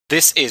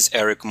This is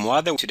Eric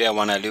Mwathe. Today I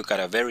want to look at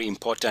a very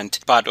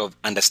important part of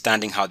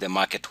understanding how the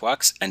market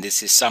works, and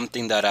this is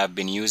something that I've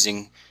been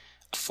using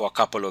for a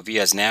couple of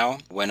years now.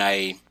 When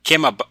I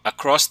came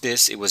across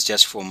this, it was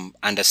just from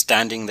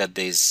understanding that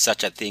there is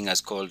such a thing as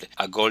called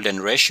a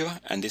golden ratio,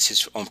 and this is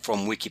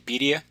from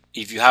Wikipedia.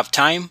 If you have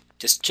time,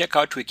 just check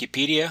out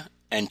Wikipedia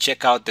and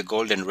check out the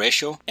golden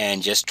ratio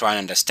and just try and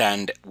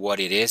understand what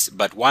it is.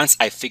 But once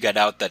I figured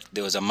out that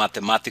there was a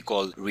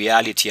mathematical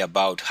reality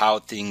about how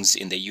things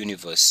in the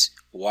universe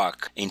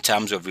work in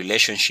terms of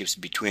relationships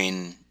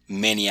between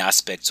many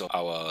aspects of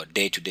our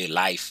day-to-day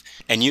life,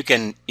 and you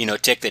can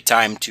take the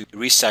time to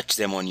research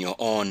them on your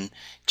own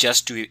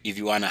just to, if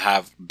you want to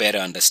have better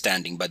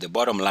understanding. But the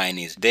bottom line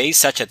is there is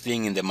such a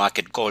thing in the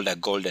market called a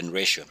golden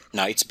ratio.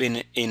 Now, it's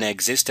been in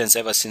existence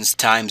ever since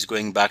times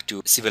going back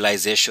to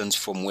civilizations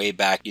from way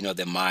back,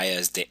 the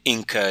Mayas, the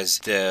Incas,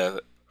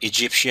 the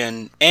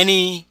Egyptian,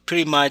 any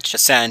pretty much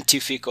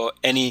scientific or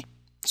any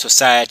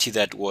society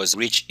that was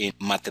rich in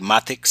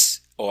mathematics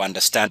or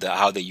understand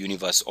how the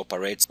universe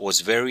operates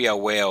was very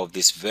aware of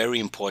this very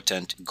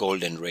important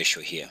golden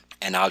ratio here.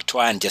 And I'll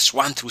try and just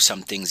run through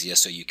some things here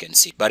so you can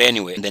see. But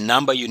anyway, the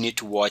number you need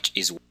to watch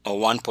is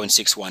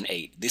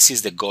 1.618. This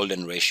is the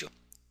golden ratio.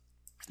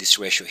 This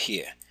ratio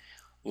here,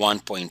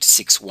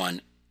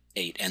 1.618.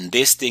 And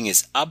this thing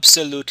is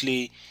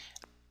absolutely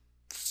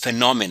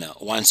phenomenal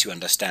once you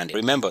understand it.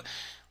 Remember,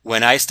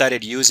 when I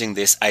started using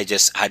this, I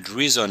just had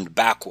reasoned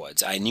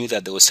backwards. I knew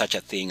that there was such a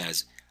thing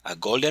as a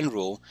golden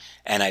rule,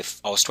 and I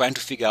was trying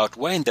to figure out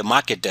where in the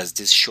market does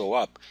this show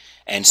up.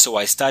 And so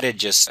I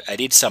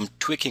did some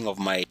tweaking of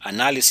my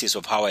analysis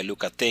of how I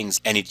look at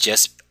things, and it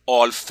just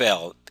all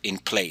fell in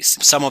place.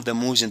 Some of the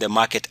moves in the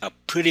market are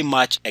pretty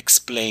much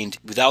explained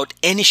without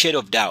any shade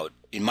of doubt,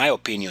 in my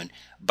opinion,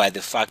 by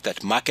the fact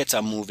that markets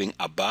are moving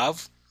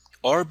above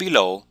or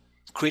below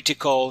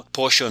critical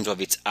portions of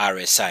its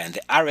RSI, and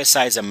the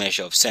RSI is a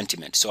measure of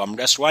sentiment. So I'm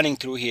just running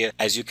through here.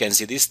 As you can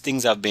see, these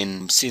things have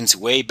been since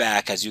way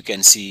back. As you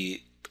can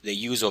see, the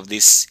use of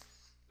this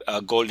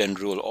golden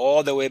rule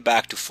all the way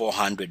back to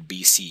 400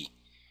 BC.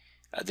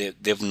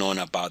 They've known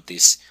about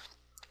this,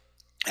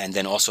 and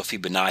then also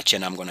Fibonacci,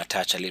 and I'm going to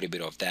touch a little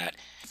bit of that.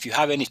 If you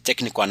have any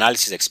technical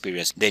analysis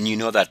experience, then you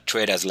know that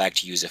traders like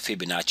to use a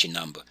Fibonacci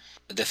number.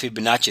 The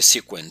Fibonacci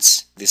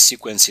sequence, this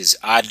sequence is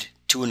add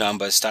two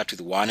numbers, start with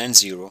 1 and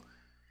 0.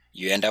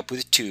 You end up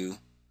with 2,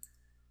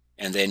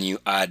 and then you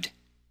add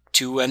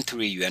 2 and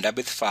 3, you end up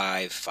with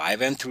 5,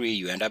 5 and 3,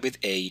 you end up with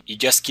 8. You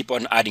just keep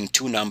on adding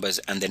two numbers,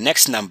 and the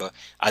next number,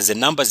 as the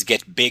numbers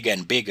get bigger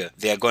and bigger,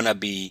 they're going to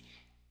be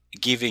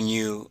giving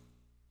you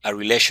a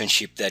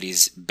relationship that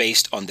is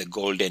based on the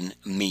golden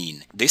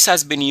mean. This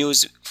has been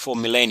used for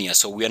millennia,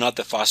 so we are not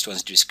the first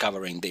ones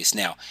discovering this.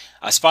 Now,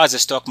 as far as the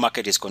stock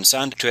market is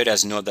concerned,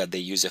 traders know that they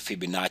use a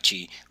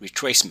Fibonacci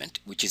retracement,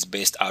 which is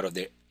based out of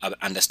the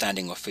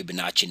understanding of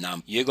Fibonacci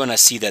number. You're going to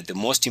see that the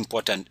most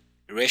important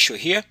ratio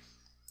here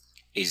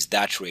is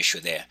that ratio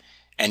there.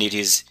 And it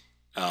is,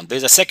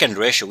 there's a second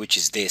ratio, which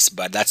is this,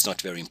 but that's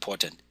not very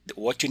important.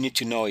 What you need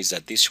to know is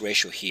that this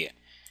ratio here,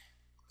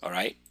 all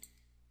right?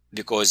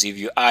 Because if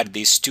you add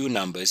these two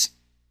numbers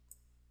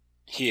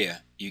here,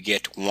 you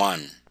get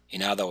 1.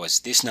 In other words,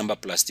 this number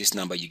plus this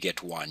number, you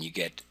get 1. You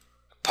get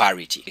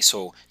parity.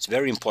 So it's a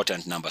very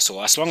important number. So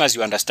as long as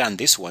you understand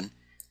this one,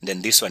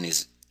 then this one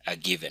is a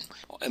given.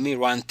 Let me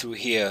run through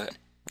here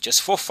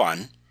just for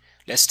fun.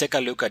 Let's take a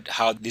look at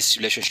how this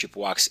relationship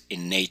works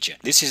in nature.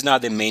 This is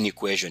not the main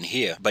equation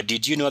here, but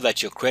did you know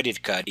that your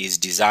credit card is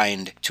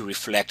designed to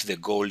reflect the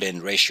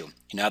golden ratio?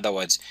 In other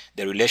words,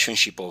 the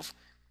relationship of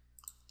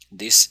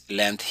this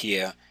length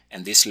here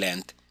and this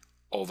length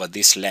over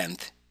this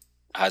length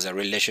has a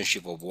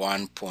relationship of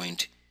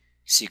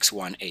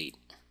 1.618.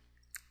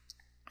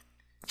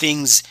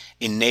 Things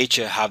in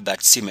nature have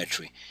that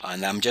symmetry,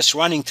 and I'm just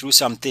running through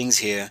some things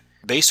here.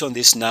 Based on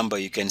this number,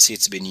 you can see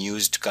it's been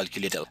used to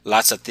calculate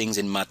lots of things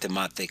in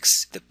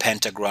mathematics. The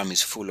pentagram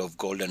is full of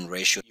golden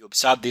ratio. You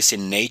observe this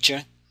in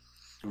nature.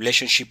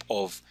 Relationship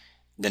of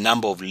the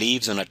number of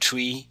leaves on a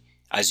tree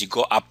as you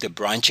go up the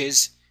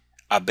branches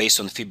are based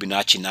on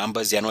Fibonacci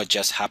numbers. They are not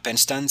just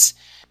happenstance.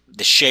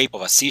 The shape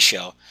of a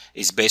seashell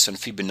is based on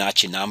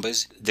Fibonacci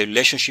numbers. The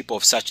relationship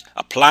of such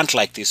a plant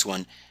like this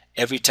one,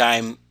 every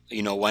time,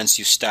 once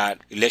you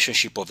start,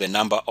 relationship of the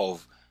number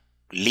of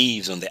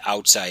leaves on the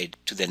outside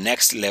to the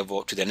next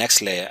level, to the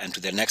next layer, and to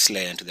the next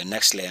layer, and to the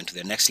next layer, and to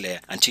the next layer,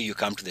 until you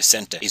come to the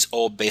center, is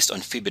all based on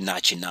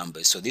Fibonacci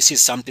numbers. So this is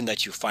something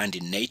that you find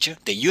in nature.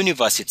 The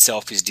universe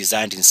itself is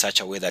designed in such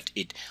a way that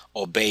it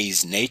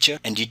obeys nature.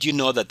 And did you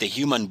know that the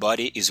human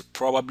body is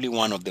probably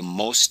one of the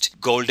most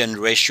golden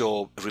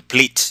ratio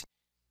replete?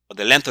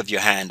 The length of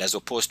your hand as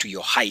opposed to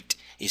your height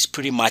is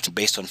pretty much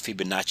based on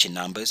Fibonacci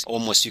numbers.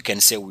 Almost you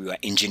can say we were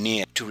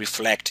engineered to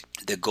reflect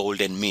the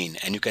golden mean.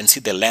 And you can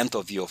see the length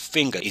of your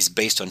finger is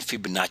based on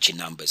Fibonacci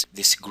numbers.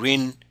 This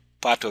green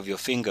part of your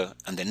finger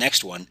and the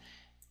next one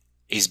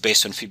is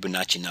based on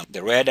Fibonacci numbers.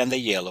 The red and the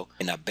yellow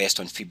are based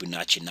on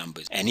Fibonacci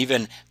numbers. And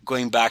even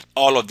going back,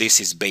 all of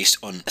this is based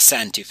on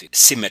scientific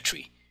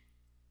symmetry.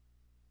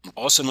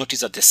 Also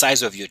notice that the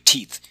size of your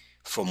teeth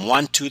from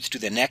one tooth to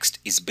the next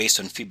is based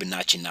on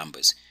Fibonacci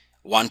numbers,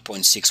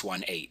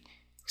 1.618.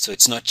 So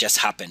it's not just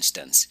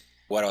happenstance.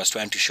 What I was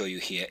trying to show you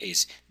here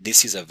is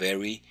this is a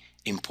very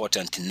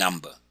important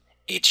number.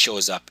 It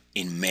shows up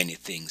in many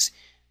things.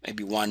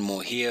 Maybe one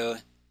more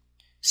here.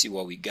 See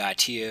what we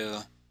got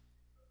here.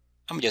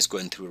 I'm just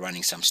going through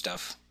running some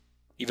stuff.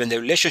 Even the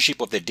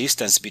relationship of the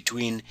distance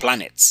between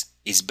planets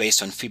is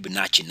based on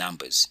Fibonacci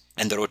numbers.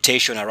 And the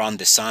rotation around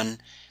the sun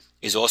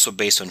is also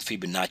based on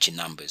Fibonacci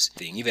numbers.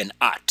 Even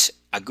art.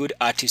 A good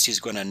artist is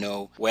going to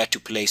know where to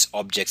place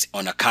objects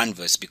on a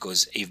canvas,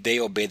 because if they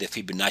obey the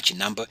Fibonacci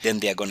number, then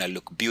they are going to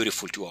look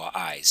beautiful to our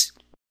eyes.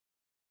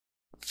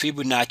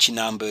 Fibonacci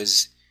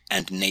numbers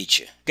and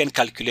nature. You can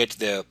calculate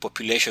the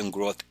population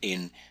growth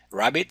in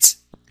rabbits,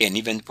 and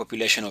even the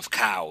population of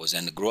cows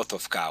and the growth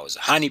of cows,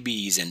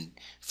 honeybees and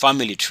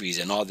family trees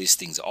and all these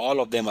things. All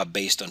of them are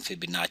based on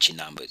Fibonacci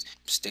numbers.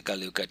 Let's take a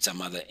look at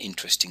some other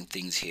interesting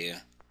things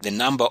here. The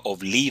number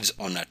of leaves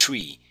on a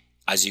tree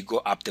as you go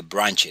up the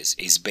branches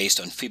is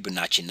based on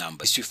Fibonacci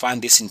numbers. You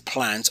find this in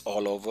plants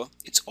all over.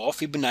 It's all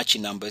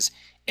Fibonacci numbers.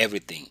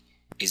 Everything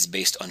is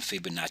based on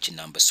Fibonacci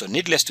numbers. So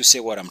needless to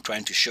say, what I'm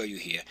trying to show you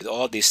here with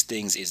all these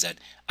things is that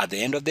at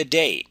the end of the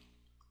day,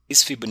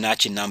 this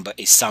Fibonacci number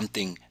is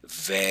something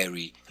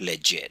very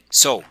legit.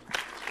 So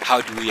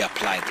how do we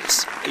apply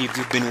this? If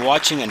you've been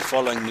watching and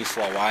following me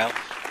for a while,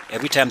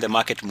 every time the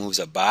market moves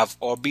above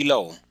or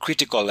below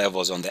critical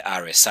levels on the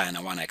RSI, and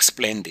I want to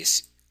explain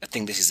this. I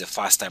think this is the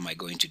first time I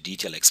go into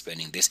detail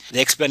explaining this.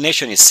 The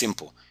explanation is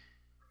simple,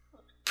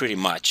 pretty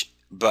much,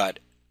 but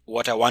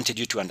what I wanted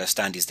you to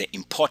understand is the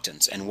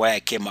importance and why I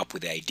came up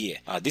with the idea.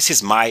 This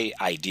is my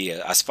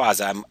idea as far as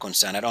I'm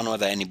concerned. I don't know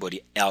that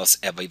anybody else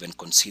ever even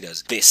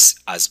considers this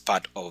as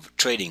part of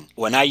trading.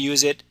 When I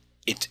use it,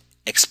 it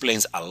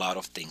explains a lot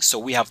of things. So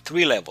we have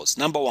three levels.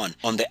 Number one,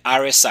 on the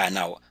RSI.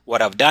 Now,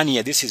 what I've done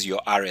here, this is your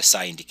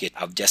RSI indicator.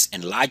 I've just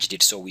enlarged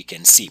it so we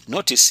can see.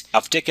 Notice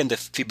I've taken the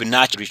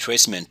Fibonacci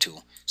retracement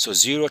tool. So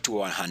 0 to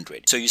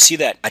 100. So you see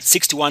that at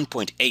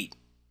 61.8,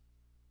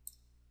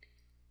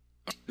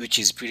 which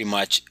is pretty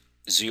much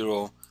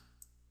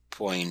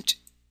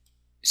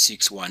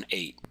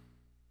 0.618.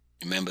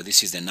 Remember,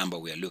 this is the number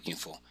we are looking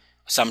for.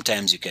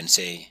 Sometimes you can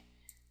say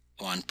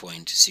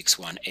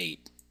 1.618,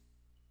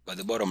 but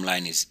the bottom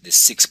line is the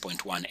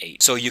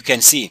 6.18. So you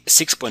can see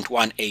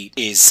 6.18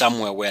 is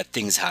somewhere where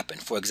things happen.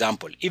 For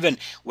example, even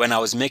when I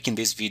was making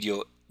this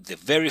video, the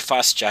very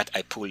first chart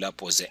I pulled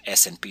up was the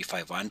S&P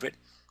 500,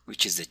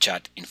 which is the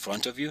chart in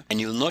front of you. And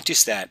you'll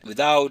notice that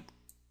without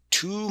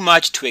too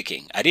much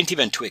tweaking, I didn't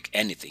even tweak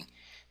anything,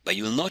 but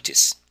you'll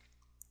notice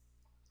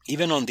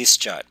even on this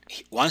chart,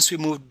 once we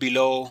moved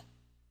below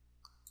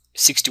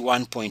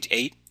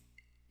 61.8,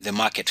 the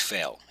market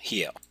fell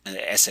here in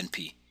the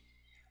S&P.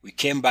 We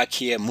came back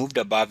here, moved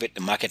above it,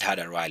 the market had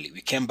a rally.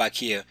 We came back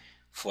here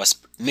for a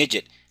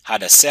midget,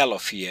 had a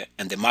sell-off here,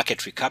 and the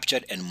market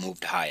recaptured and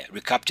moved higher.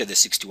 Recaptured the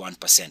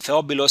 61%.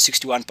 Fell below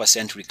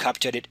 61%,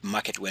 recaptured it,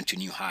 market went to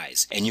new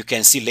highs. And you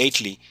can see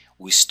lately,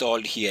 we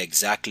stalled here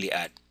exactly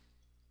at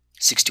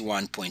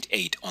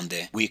 61.8 on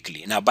the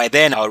weekly. Now, by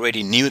then, I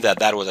already knew that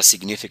that was a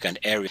significant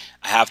area.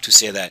 I have to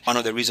say that one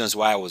of the reasons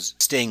why I was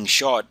staying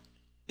short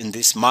in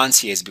this month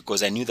here is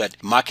because I knew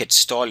that market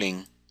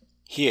stalling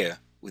here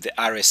with the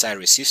RSI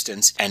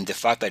resistance and the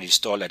fact that it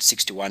stalled at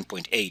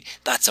 61.8,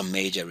 that's a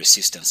major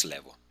resistance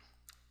level.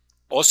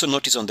 Also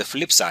notice on the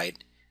flip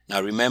side,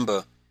 now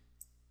remember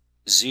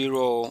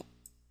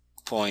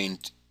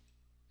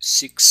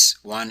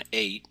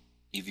 0.618,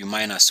 if you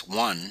minus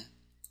 1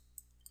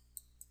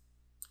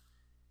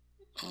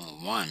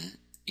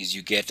 is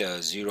you get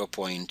a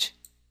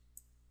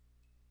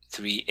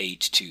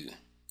 0.382,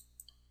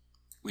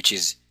 which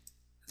is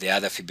the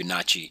other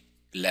Fibonacci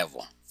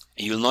level.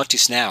 And you'll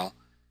notice now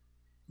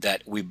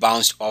that we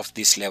bounced off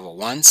this level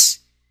once,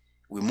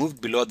 we moved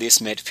below this,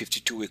 made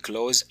 52-week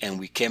close, and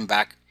we came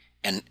back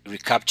and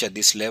recaptured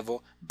this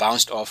level,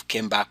 bounced off,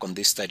 came back on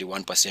this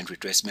 31%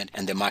 retracement,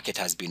 and the market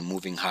has been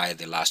moving higher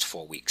the last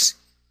 4 weeks.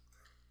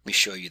 Let me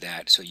show you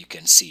that so you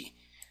can see.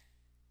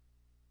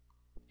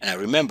 And I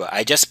remember,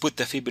 I just put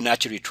the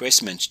Fibonacci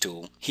retracement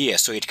tool here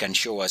so it can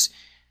show us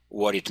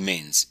what it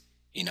means.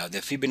 You know, the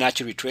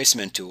Fibonacci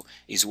retracement tool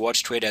is what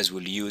traders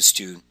will use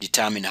to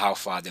determine how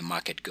far the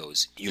market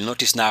goes. You'll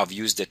notice now I've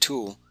used the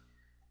tool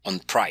on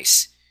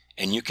price,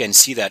 and you can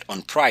see that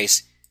on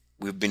price,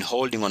 we've been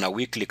holding on a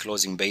weekly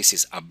closing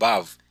basis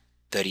above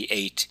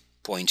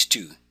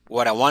 38.2.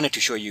 What I wanted to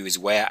show you is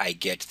where I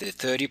get the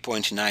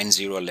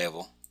 30.90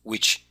 level,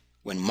 which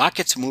when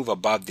markets move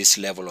above this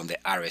level on the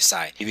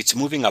RSI, if it's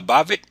moving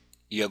above it,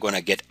 you're going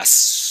to get a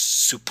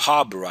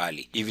superb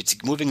rally. If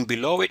it's moving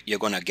below it, you're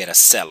going to get a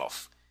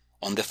sell-off.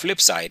 On the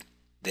flip side,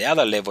 the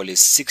other level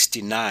is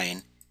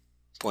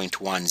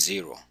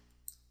 69.10.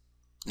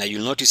 Now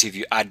you'll notice if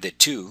you add the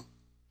two,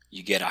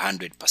 you get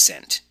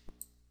 100%.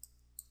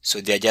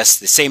 So they're just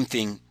the same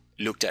thing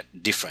looked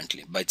at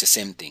differently, but it's the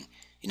same thing.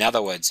 In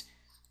other words,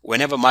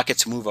 whenever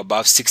markets move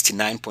above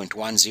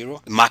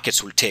 69.10,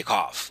 markets will take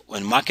off.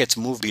 When markets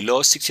move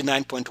below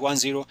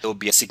 69.10, there will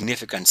be a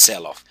significant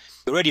sell-off.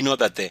 You already know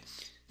that the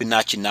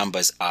Fibonacci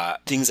numbers are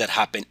things that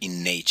happen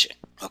in nature.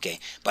 Okay,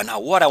 but now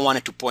what I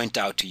wanted to point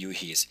out to you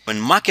here is when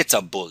markets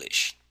are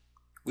bullish,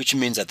 which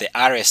means that the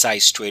RSI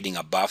is trading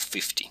above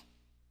 50.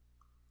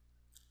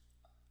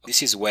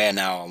 This is where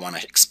now I want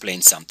to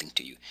explain something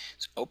to you.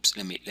 So, oops,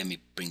 let me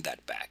bring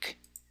that back.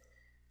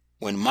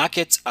 When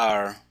markets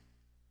are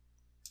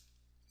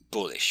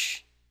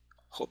bullish,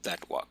 hope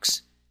that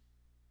works.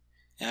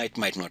 Yeah, it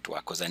might not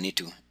work because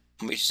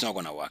it's not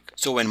going to work.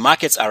 So when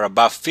markets are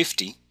above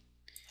 50,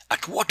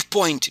 at what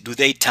point do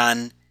they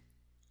turn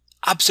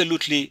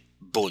absolutely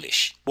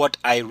bullish? What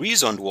I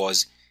reasoned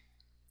was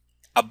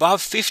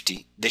above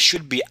 50, there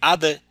should be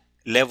other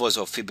levels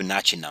of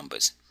Fibonacci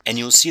numbers. And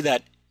you'll see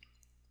that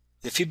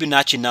the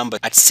Fibonacci number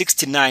at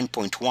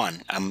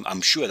 69.1,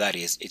 I'm sure that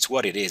it's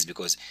what it is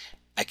because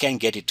I can't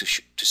get it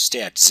to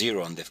stay at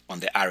 0 on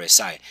the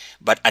RSI.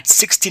 But at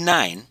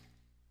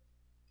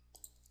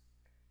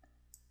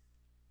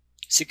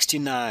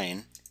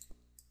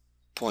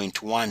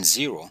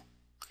 69.10,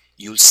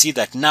 you'll see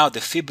that now the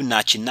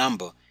Fibonacci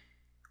number,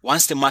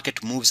 once the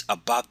market moves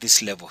above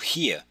this level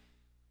here,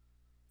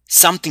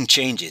 something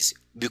changes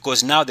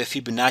because now the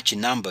Fibonacci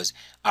numbers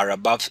are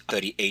above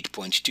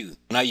 38.2.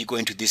 Now you go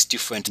into this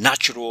different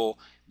natural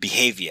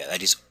behavior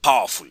that is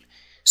powerful.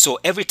 So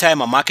every time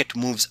a market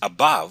moves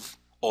above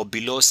or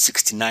below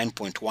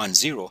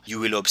 69.10, you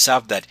will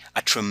observe that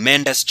a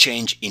tremendous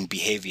change in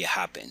behavior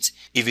happens.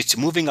 If it's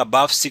moving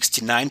above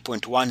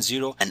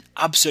 69.10, an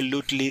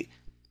absolutely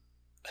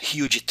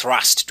huge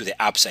thrust to the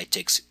upside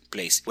takes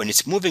place. When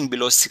it's moving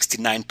below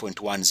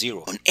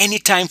 69.10 on any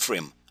time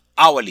frame,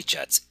 hourly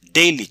charts,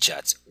 daily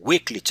charts,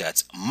 weekly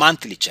charts,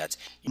 monthly charts,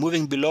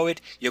 moving below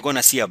it, you're going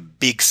to see a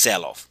big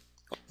sell-off.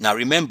 Now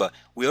remember,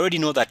 we already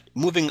know that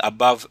moving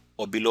above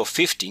or below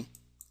 50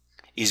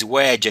 is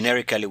where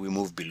generically we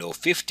move below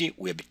 50,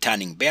 we're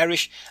turning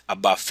bearish.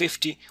 Above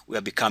 50, we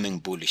are becoming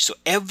bullish. So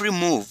every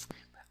move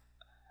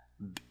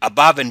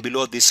above and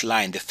below this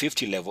line, the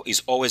 50 level,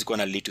 is always going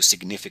to lead to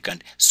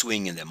significant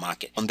swing in the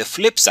market. On the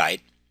flip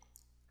side,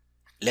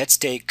 let's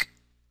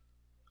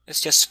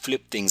just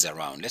flip things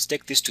around. Let's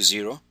take this to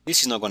 0.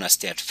 This is not going to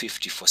stay at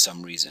 50 for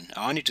some reason.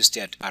 I want it to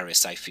stay at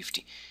RSI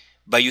 50.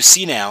 But you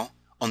see now,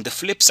 on the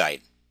flip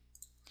side,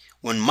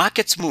 when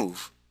markets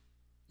move,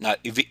 now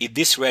if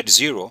this read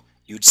 0,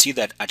 you'd see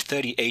that at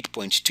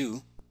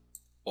 38.2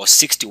 or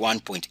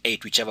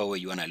 61.8, whichever way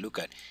you want to look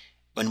at,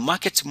 when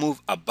markets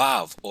move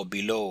above or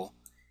below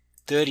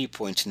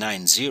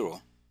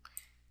 30.90,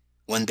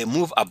 when they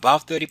move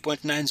above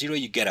 30.90,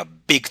 you get a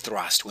big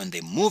thrust. When they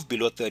move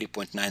below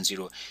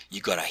 30.90,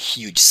 you got a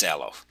huge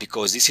sell-off,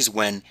 because this is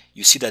when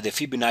you see that the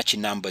Fibonacci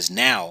numbers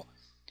now,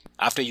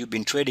 after you've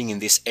been trading in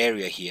this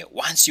area here,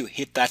 once you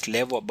hit that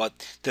level about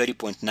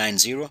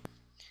 30.90,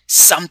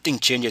 something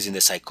changes in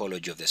the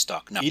psychology of the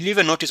stock. Now, you'll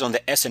even notice on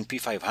the S&P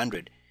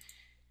 500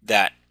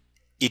 that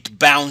it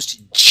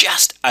bounced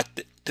just at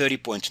the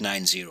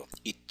 30.90.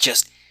 It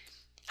just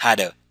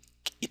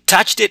it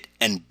touched it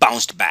and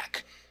bounced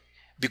back.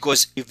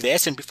 Because if the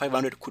S&P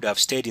 500 could have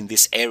stayed in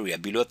this area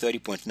below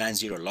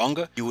 30.90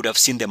 longer, you would have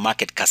seen the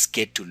market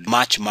cascade to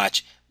much,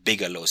 much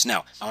bigger lows.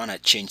 Now, I want to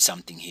change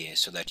something here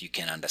so that you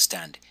can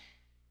understand.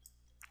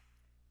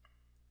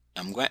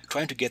 I'm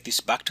trying to get this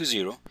back to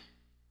 0,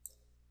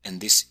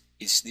 and this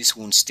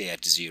won't stay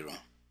at 0.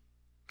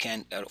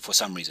 For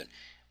some reason.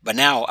 But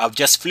now I've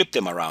just flipped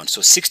them around.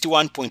 So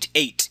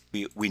 61.8,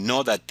 we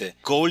know that the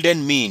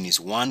golden mean is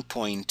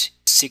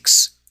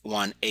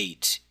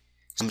 1.618.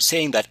 I'm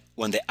saying that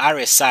when the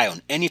RSI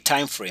on any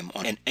time frame,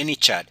 on any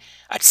chart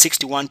at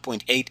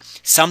 61.8,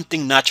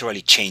 something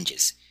naturally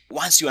changes.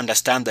 Once you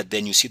understand that,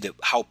 then you see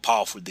how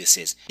powerful this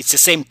is. It's the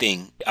same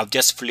thing. I've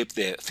just flipped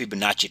the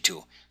Fibonacci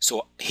tool.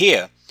 So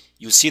here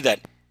you see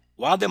that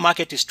while the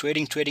market is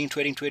trading,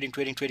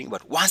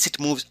 but once it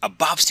moves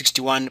above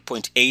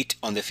 61.8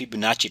 on the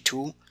Fibonacci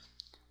tool,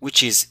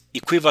 which is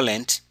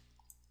equivalent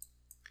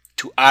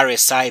to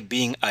RSI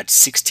being at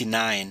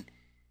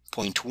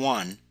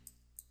 69.1,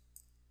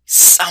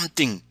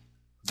 something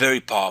very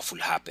powerful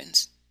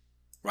happens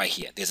right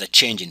here. There's a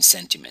change in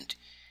sentiment.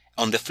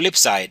 On the flip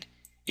side,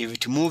 if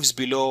it moves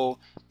below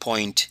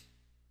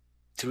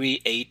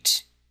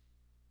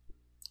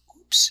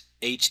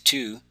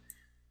 0.82,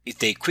 if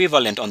the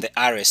equivalent on the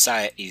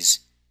RSI is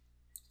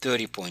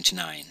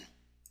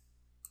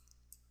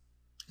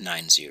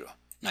 30.990.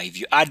 Now if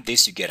you add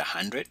this, you get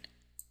 100,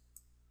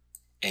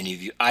 and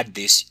if you add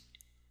this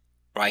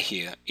right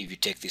here, if you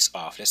take this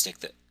off,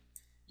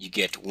 you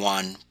get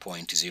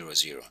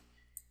 1.00.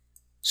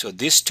 So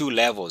these two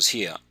levels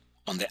here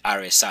on the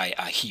RSI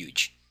are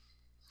huge.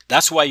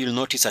 That's why you'll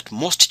notice that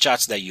most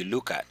charts that you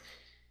look at,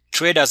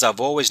 traders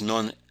have always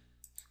known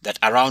that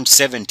around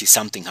 70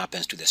 something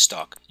happens to the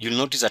stock. You'll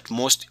notice that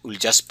most will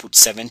just put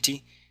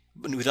 70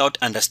 without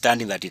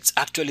understanding that it's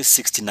actually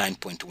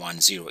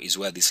 69.10 is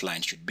where this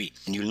line should be.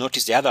 And you'll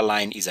notice the other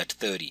line is at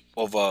 30.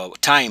 Over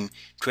time,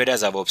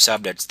 traders have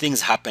observed that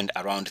things happened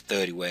around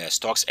 30 where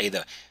stocks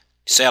either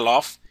sell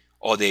off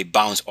or they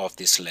bounce off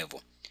this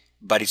level.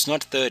 But it's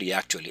not 30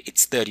 actually,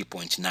 it's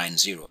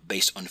 30.90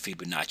 based on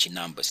Fibonacci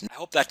numbers. I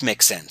hope that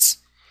makes sense.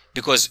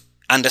 because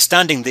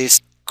understanding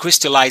this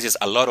crystallizes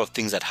a lot of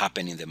things that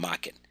happen in the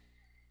market.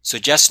 So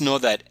just know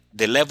that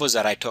the levels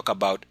that I talk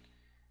about,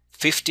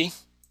 50,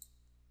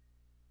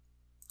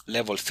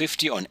 level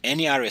 50 on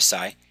any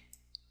RSI,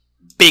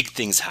 big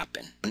things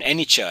happen. On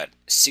any chart,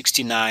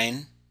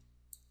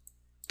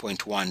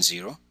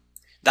 69.10.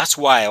 That's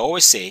why I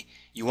always say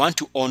you want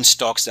to own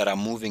stocks that are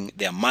moving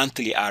their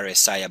monthly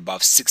RSI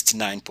above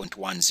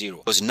 69.10,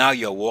 because now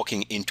you're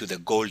walking into the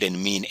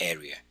golden mean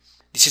area.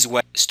 This is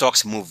where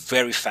stocks move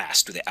very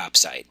fast to the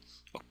upside.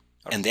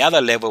 And the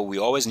other level we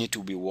always need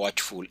to be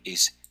watchful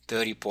is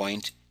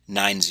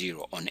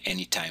 30.90 on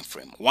any time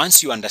frame.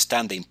 Once you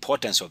understand the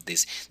importance of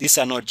this, these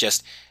are not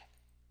just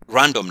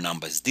random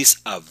numbers. These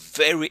are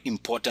very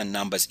important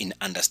numbers in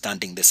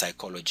understanding the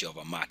psychology of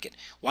a market.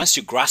 Once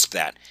you grasp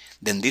that,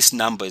 then these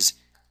numbers,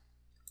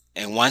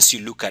 and once you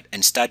look at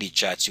and study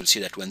charts, you'll see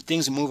that when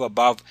things move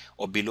above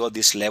or below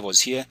these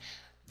levels here,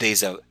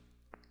 there's a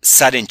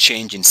sudden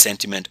change in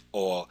sentiment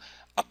or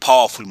a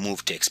powerful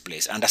move takes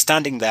place.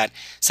 Understanding that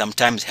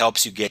sometimes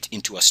helps you get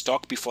into a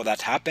stock before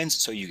that happens,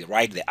 so you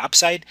ride the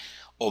upside,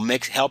 or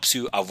helps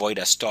you avoid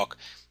a stock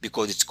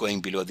because it's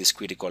going below this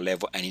critical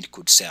level and it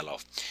could sell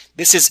off.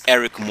 This is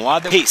Eric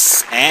Muathe.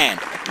 Peace and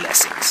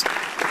blessings.